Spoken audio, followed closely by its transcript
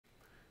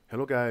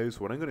Hello guys,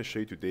 what I'm going to show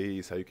you today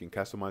is how you can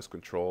customize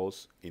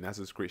controls in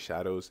Assassin's Creed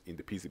Shadows in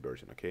the PC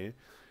version, okay?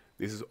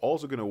 This is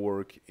also going to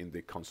work in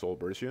the console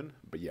version,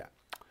 but yeah,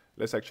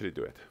 let's actually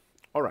do it.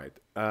 Alright,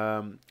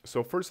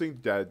 so first thing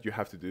that you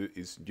have to do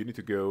is you need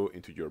to go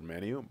into your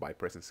menu by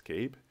pressing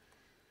escape,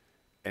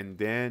 and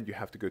then you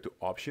have to go to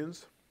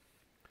options,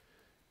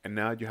 and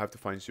now you have to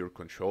find your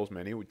controls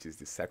menu, which is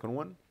the second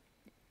one,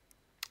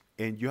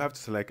 and you have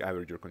to select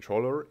either your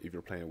controller, if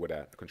you're playing with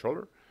a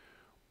controller,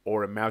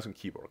 or a mouse and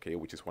keyboard, okay,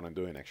 which is what I'm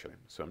doing actually.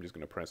 So I'm just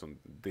going to press on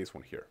this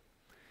one here.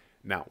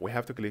 Now we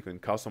have to click on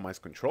customize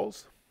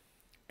controls,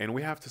 and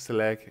we have to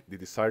select the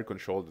desired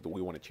control that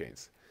we want to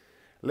change.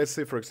 Let's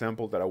say, for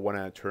example, that I want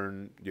to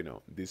turn,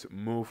 this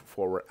move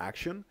forward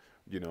action,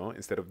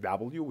 instead of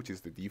W, which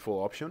is the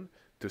default option,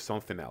 to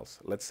something else.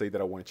 Let's say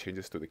that I want to change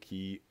this to the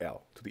key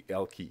L, to the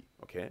L key,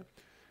 okay?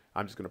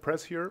 I'm just going to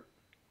press here,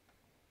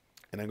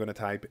 and I'm going to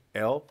type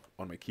L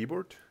on my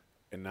keyboard,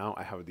 and now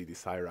I have the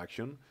desired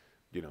action,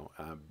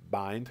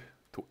 bind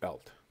to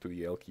Alt, to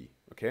the L key,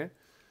 okay?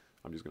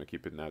 I'm just gonna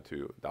keep it now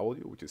to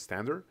W, which is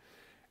standard.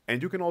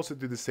 And you can also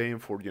do the same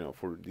for,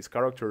 for these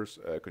characters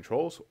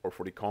controls or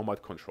for the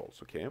combat controls,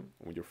 okay?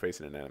 When you're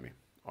facing an enemy,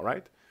 all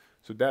right?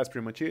 So that's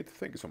pretty much it.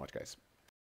 Thank you so much, guys.